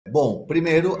Bom,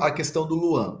 primeiro a questão do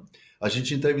Luan. A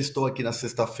gente entrevistou aqui na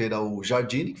sexta-feira o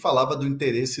Jardine, que falava do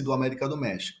interesse do América do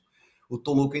México. O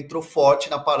Toluca entrou forte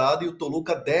na parada e o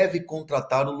Toluca deve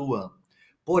contratar o Luan.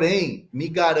 Porém, me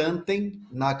garantem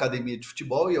na academia de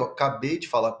futebol, e eu acabei de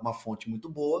falar com uma fonte muito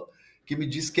boa, que me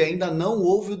diz que ainda não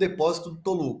houve o depósito do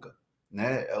Toluca.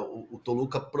 Né? O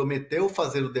Toluca prometeu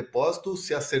fazer o depósito,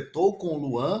 se acertou com o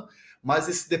Luan, mas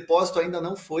esse depósito ainda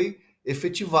não foi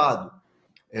efetivado.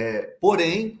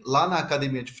 Porém, lá na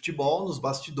academia de futebol, nos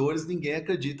bastidores, ninguém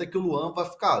acredita que o Luan vai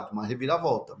ficar de uma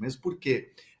reviravolta. Mesmo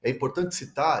porque é importante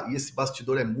citar, e esse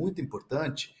bastidor é muito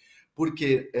importante,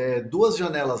 porque 2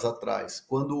 janelas atrás,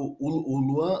 quando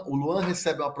o Luan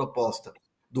recebe uma proposta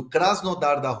do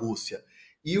Krasnodar da Rússia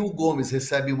e o Gomes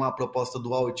recebe uma proposta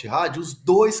do Al Ittihad, os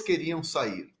dois queriam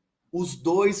sair. Os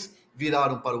dois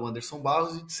viraram para o Anderson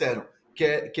Barros e disseram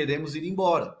que queremos ir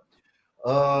embora.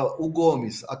 O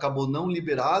Gomes acabou não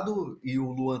liberado e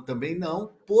o Luan também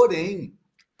não, porém,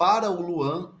 para o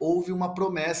Luan houve uma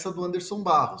promessa do Anderson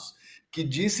Barros, que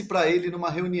disse para ele numa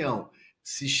reunião: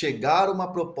 se chegar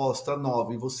uma proposta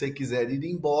nova e você quiser ir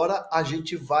embora, a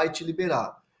gente vai te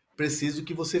liberar. Preciso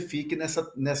que você fique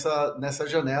nessa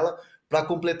janela para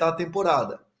completar a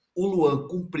temporada. O Luan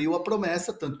cumpriu a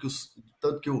promessa, tanto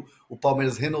que o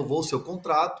Palmeiras renovou o seu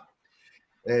contrato,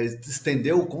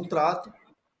 estendeu o contrato,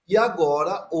 e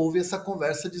agora houve essa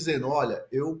conversa dizendo: olha,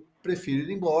 eu prefiro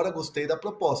ir embora, gostei da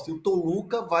proposta. E o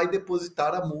Toluca vai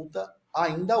depositar a multa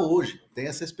ainda hoje. Tem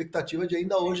essa expectativa de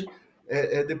ainda hoje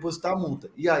depositar a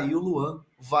multa. E aí o Luan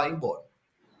vai embora.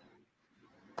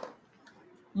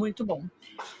 Muito bom.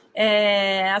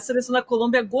 A seleção da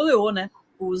Colômbia goleou, né,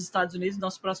 os Estados Unidos,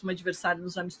 nosso próximo adversário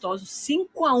nos amistosos,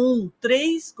 5-1,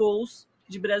 3 gols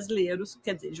de brasileiros,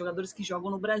 quer dizer, jogadores que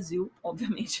jogam no Brasil,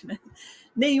 obviamente, né?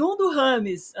 Nenhum do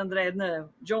Rames, André Hernan,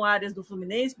 John Arias do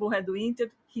Fluminense, Borré do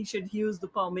Inter, Richard Rios do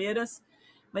Palmeiras,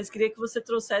 mas queria que você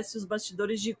trouxesse os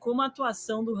bastidores de como a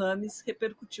atuação do Rames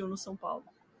repercutiu no São Paulo.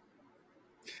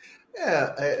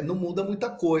 Não muda muita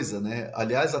coisa, né?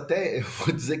 Aliás, até eu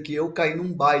vou dizer que eu caí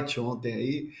num bait ontem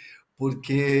aí,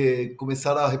 porque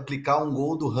começaram a replicar um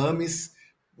gol do Rames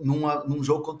num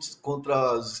jogo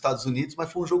contra os Estados Unidos,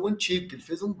 mas foi um jogo antigo, que ele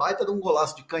fez um baita de um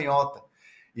golaço de canhota.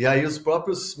 E aí os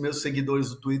próprios meus seguidores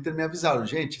do Twitter me avisaram: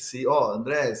 gente,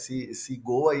 André, esse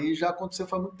gol aí já aconteceu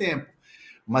faz muito tempo.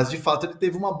 Mas de fato ele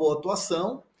teve uma boa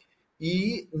atuação,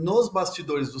 e nos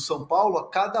bastidores do São Paulo, a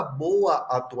cada boa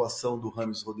atuação do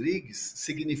Rames Rodrigues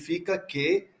significa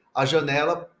que a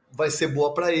janela vai ser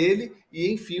boa para ele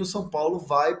e, enfim, o São Paulo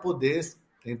vai poder,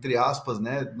 entre aspas,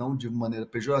 né, não de maneira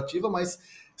pejorativa, mas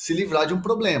se livrar de um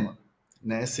problema,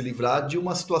 né, se livrar de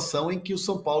uma situação em que o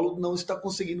São Paulo não está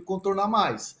conseguindo contornar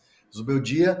mais. O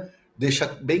Zubeldia deixa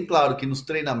bem claro que nos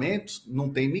treinamentos não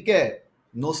tem migué.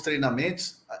 Nos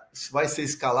treinamentos vai ser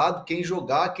escalado quem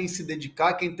jogar, quem se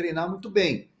dedicar, quem treinar muito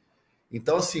bem.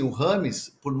 Então, assim, o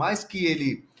Rames, por mais que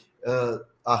ele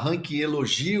arranque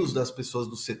elogios das pessoas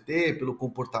do CT pelo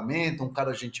comportamento, é um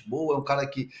cara gente boa, é um cara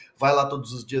que vai lá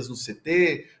todos os dias no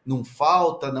CT, não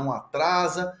falta, não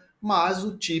atrasa, mas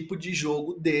o tipo de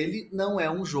jogo dele não é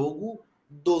um jogo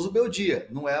do Zubeldia,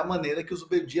 não é a maneira que o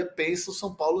Zubeldia pensa o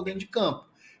São Paulo dentro de campo.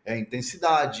 É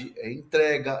intensidade, é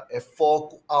entrega, é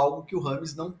foco, algo que o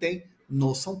Rames não tem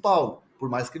no São Paulo, por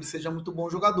mais que ele seja muito bom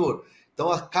jogador.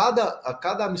 Então, a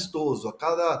cada amistoso, a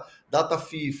cada data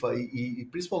FIFA e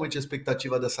principalmente a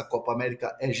expectativa dessa Copa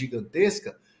América é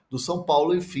gigantesca, do São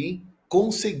Paulo, enfim,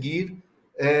 conseguir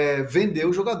vender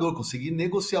o jogador, conseguir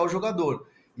negociar o jogador.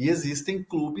 E existem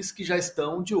clubes que já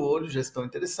estão de olho, já estão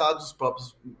interessados, os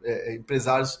próprios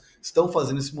empresários estão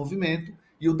fazendo esse movimento,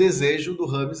 e o desejo do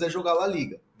Rames é jogar La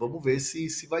Liga. Vamos ver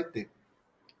se vai ter.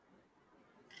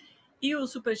 E o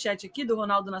superchat aqui do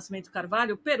Ronaldo Nascimento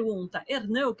Carvalho pergunta: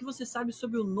 Hernan, o que você sabe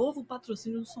sobre o novo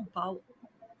patrocínio do São Paulo?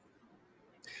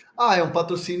 É um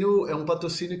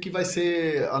patrocínio que vai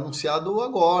ser anunciado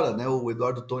agora, né? O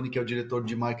Eduardo Toni, que é o diretor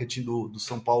de marketing do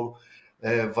São Paulo,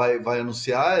 vai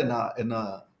anunciar,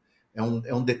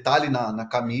 é um detalhe na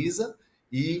camisa,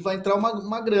 e vai entrar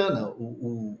uma grana.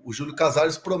 O Júlio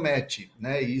Casares promete,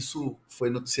 né? E isso foi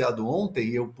noticiado ontem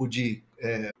e eu pude...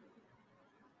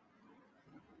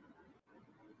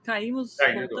 Caímos,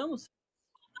 voltamos?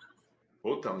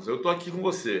 Voltamos, eu tô aqui com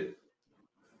você.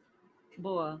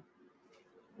 Boa.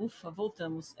 Ufa,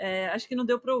 voltamos. Acho que não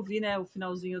deu para ouvir, né, o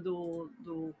finalzinho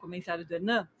do comentário do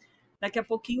Hernan. Daqui a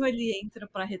pouquinho ele entra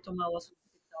para retomar o assunto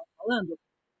que ele estava falando.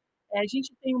 A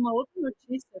gente tem uma outra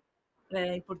notícia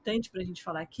importante para a gente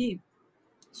falar aqui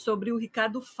sobre o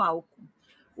Ricardo Falco,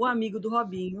 o amigo do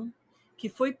Robinho, que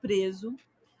foi preso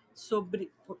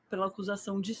pela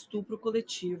acusação de estupro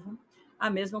coletivo, a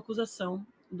mesma acusação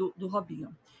do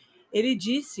Robinho. Ele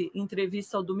disse, em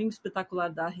entrevista ao Domingo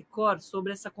Espetacular da Record,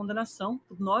 sobre essa condenação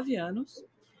por 9 anos,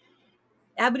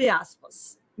 abre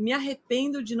aspas, me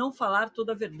arrependo de não falar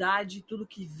toda a verdade, tudo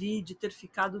que vi, de ter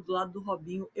ficado do lado do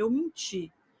Robinho, eu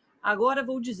menti. Agora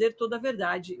vou dizer toda a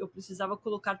verdade, eu precisava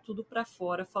colocar tudo para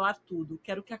fora, falar tudo,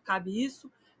 quero que acabe isso,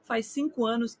 faz 5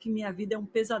 anos que minha vida é um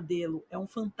pesadelo, é um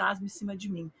fantasma em cima de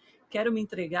mim. Quero me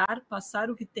entregar, passar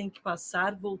o que tem que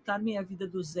passar, voltar minha vida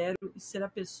do zero e ser a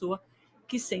pessoa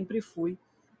que sempre fui.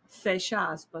 Fecha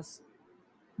aspas.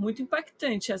 Muito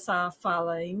impactante essa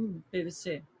fala, hein,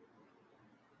 PVC?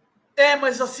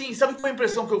 Mas assim, sabe qual é a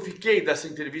impressão que eu fiquei dessa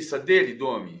entrevista dele,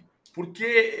 Domi? Porque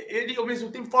ele, ao mesmo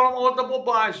tempo, fala uma outra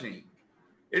bobagem.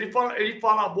 Ele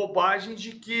fala a bobagem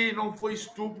de que não foi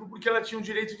estupro porque ela tinha o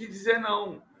direito de dizer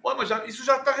não. Pô, mas isso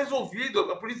já está resolvido.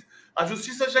 A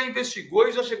justiça já investigou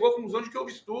e já chegou à conclusão de que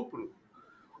houve estupro.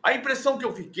 A impressão que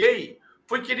eu fiquei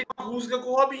foi que ele rusga com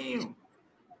o Robinho.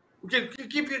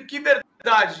 Que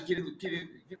verdade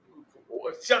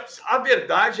a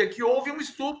verdade é que houve um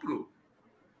estupro.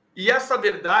 E essa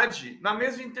verdade, na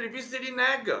mesma entrevista, ele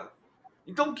nega.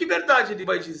 Então, que verdade ele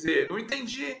vai dizer? Não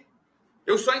entendi.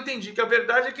 Eu só entendi que a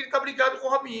verdade é que ele está brigado com o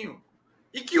Robinho.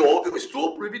 E que houve um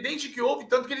estupro, evidente que houve,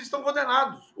 tanto que eles estão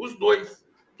condenados, os dois.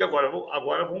 Que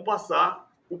agora vão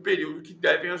passar o período que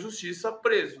devem à justiça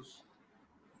presos.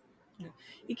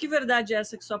 E que verdade é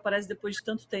essa que só aparece depois de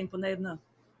tanto tempo, né, Hernan?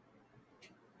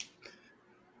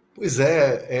 Pois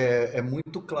é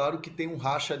muito claro que tem um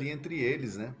racha ali entre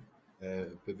eles, né?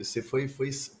 O PVC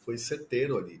foi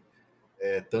certeiro ali.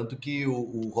 Tanto que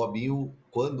o Robinho,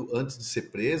 antes de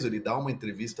ser preso, ele dá uma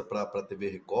entrevista para a TV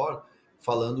Record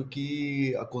falando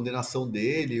que a condenação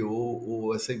dele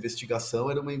ou essa investigação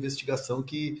era uma investigação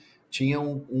que tinha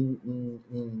um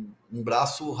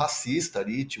braço racista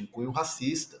ali, tinha um cunho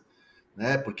racista,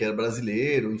 né? Porque era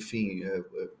brasileiro, enfim,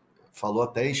 falou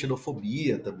até em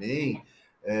xenofobia também,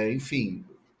 enfim,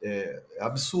 é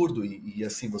absurdo. E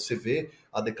assim, você vê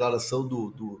a declaração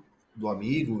do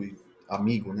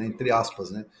amigo, né, entre aspas,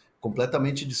 né,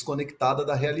 completamente desconectada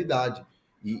da realidade.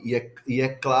 E é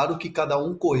claro que cada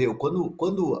um correu.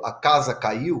 Quando a casa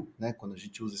caiu, né, quando a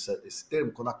gente usa esse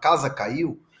termo, quando a casa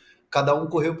caiu, cada um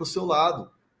correu para o seu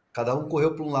lado. Cada um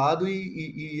correu para um lado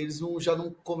e eles já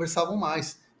não conversavam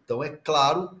mais. Então é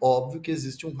claro, óbvio que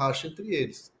existe um racha entre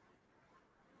eles.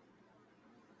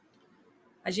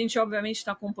 A gente, obviamente,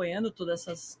 está acompanhando todas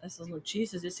essas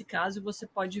notícias, esse caso, e você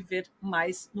pode ver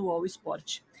mais no All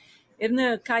Sport.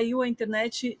 Hernan, caiu a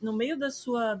internet no meio do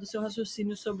seu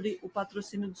raciocínio sobre o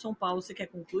patrocínio do São Paulo. Você quer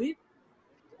concluir?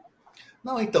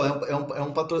 Não, então,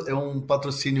 é um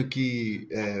patrocínio que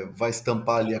vai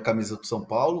estampar ali a camisa do São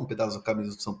Paulo, um pedaço da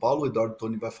camisa do São Paulo. O Eduardo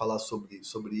Toni vai falar sobre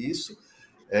isso,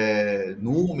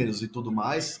 números e tudo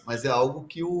mais, mas é algo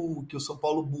que o São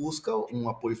Paulo busca, um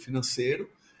apoio financeiro.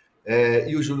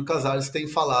 E o Júlio Casares tem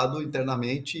falado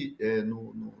internamente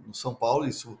no São Paulo,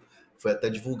 isso foi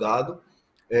até divulgado,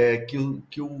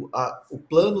 que o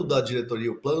plano da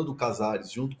diretoria, o plano do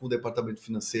Casares, junto com o departamento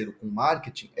financeiro, com o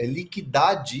marketing, é liquidar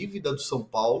a dívida do São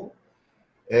Paulo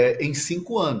em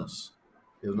 5 anos.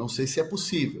 Eu não sei se é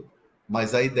possível,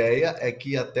 mas a ideia é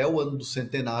que até o ano do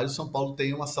centenário, São Paulo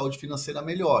tenha uma saúde financeira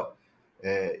melhor.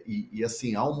 E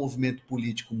assim, há um movimento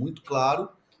político muito claro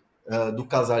do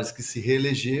Casares, que se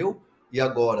reelegeu, e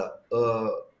agora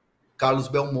Carlos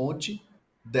Belmonte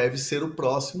deve ser o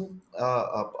próximo,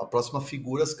 a próxima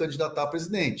figura a se candidatar a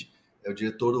presidente. É o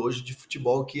diretor hoje de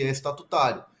futebol que é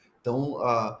estatutário. Então,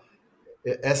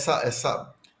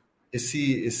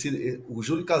 o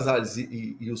Júlio Casares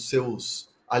e os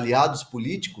seus aliados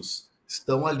políticos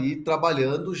estão ali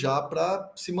trabalhando já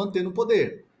para se manter no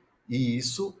poder. E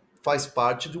isso faz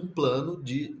parte de um plano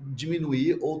de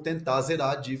diminuir ou tentar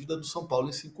zerar a dívida do São Paulo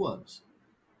em 5 anos.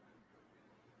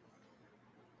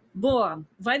 Boa,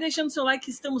 vai deixando seu like,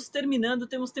 estamos terminando,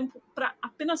 temos tempo para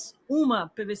apenas uma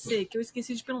PVC, que eu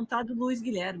esqueci de perguntar do Luiz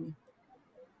Guilherme.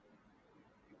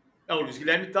 O Luiz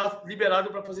Guilherme está liberado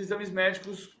para fazer exames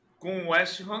médicos com o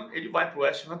West Ham, ele vai para o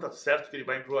West Ham, tá certo que ele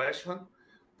vai para o West Ham.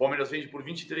 O Palmeiras vende por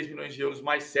 23 milhões de euros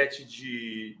mais 7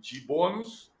 de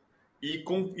bônus e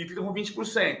fica com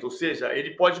 20%, ou seja,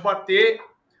 ele pode bater,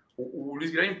 o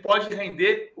Luiz Guilherme pode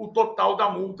render o total da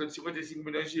multa de 55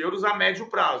 milhões de euros a médio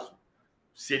prazo.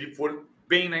 Se ele for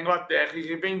bem na Inglaterra e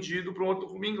revendido para um outro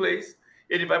clube inglês,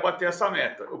 ele vai bater essa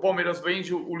meta. O Palmeiras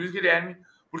vende o Luiz Guilherme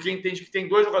porque entende que tem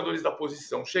 2 jogadores da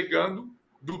posição chegando,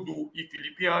 Dudu e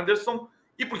Felipe Anderson,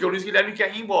 e porque o Luiz Guilherme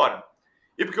quer ir embora.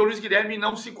 E porque o Luiz Guilherme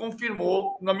não se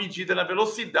confirmou na medida, na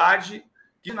velocidade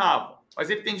que nava. Mas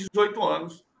ele tem 18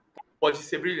 anos, pode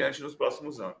ser brilhante nos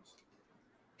próximos anos.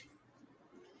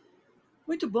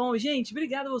 Muito bom, gente.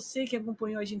 Obrigado a você que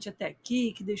acompanhou a gente até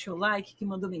aqui, que deixou like, que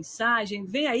mandou mensagem.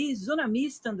 Vem aí, Zona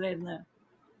Mista, André Hernan.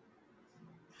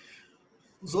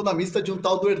 Zona mista de um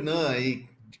tal do Hernan aí,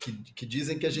 que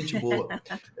dizem que é gente boa.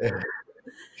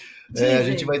 A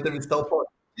gente vai entrevistar o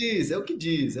Paulinho. É o que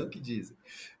diz, é o que diz.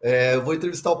 Eu vou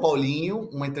entrevistar o Paulinho,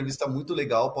 uma entrevista muito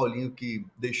legal. O Paulinho que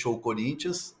deixou o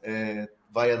Corinthians,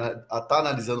 vai estar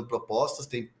analisando propostas,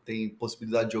 tem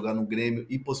possibilidade de jogar no Grêmio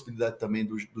e possibilidade também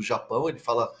do Japão. Ele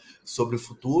fala sobre o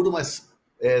futuro, mas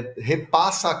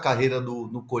repassa a carreira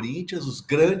no Corinthians, os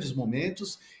grandes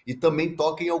momentos, e também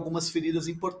toca em algumas feridas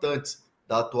importantes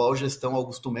da atual gestão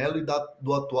Augusto Melo e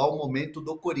do atual momento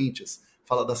do Corinthians.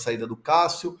 Fala da saída do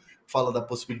Cássio, fala da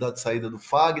possibilidade de saída do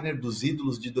Fagner, dos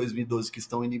ídolos de 2012 que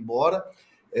estão indo embora.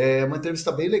 É uma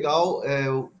entrevista bem legal,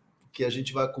 que a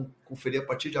gente vai conferir a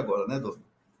partir de agora, né, Dô?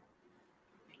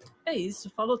 É isso,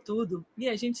 falou tudo. E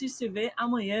a gente se vê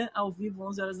amanhã, ao vivo,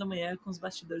 11 horas da manhã, com os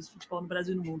bastidores do futebol no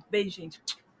Brasil e no mundo. Beijo, gente.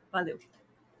 Valeu.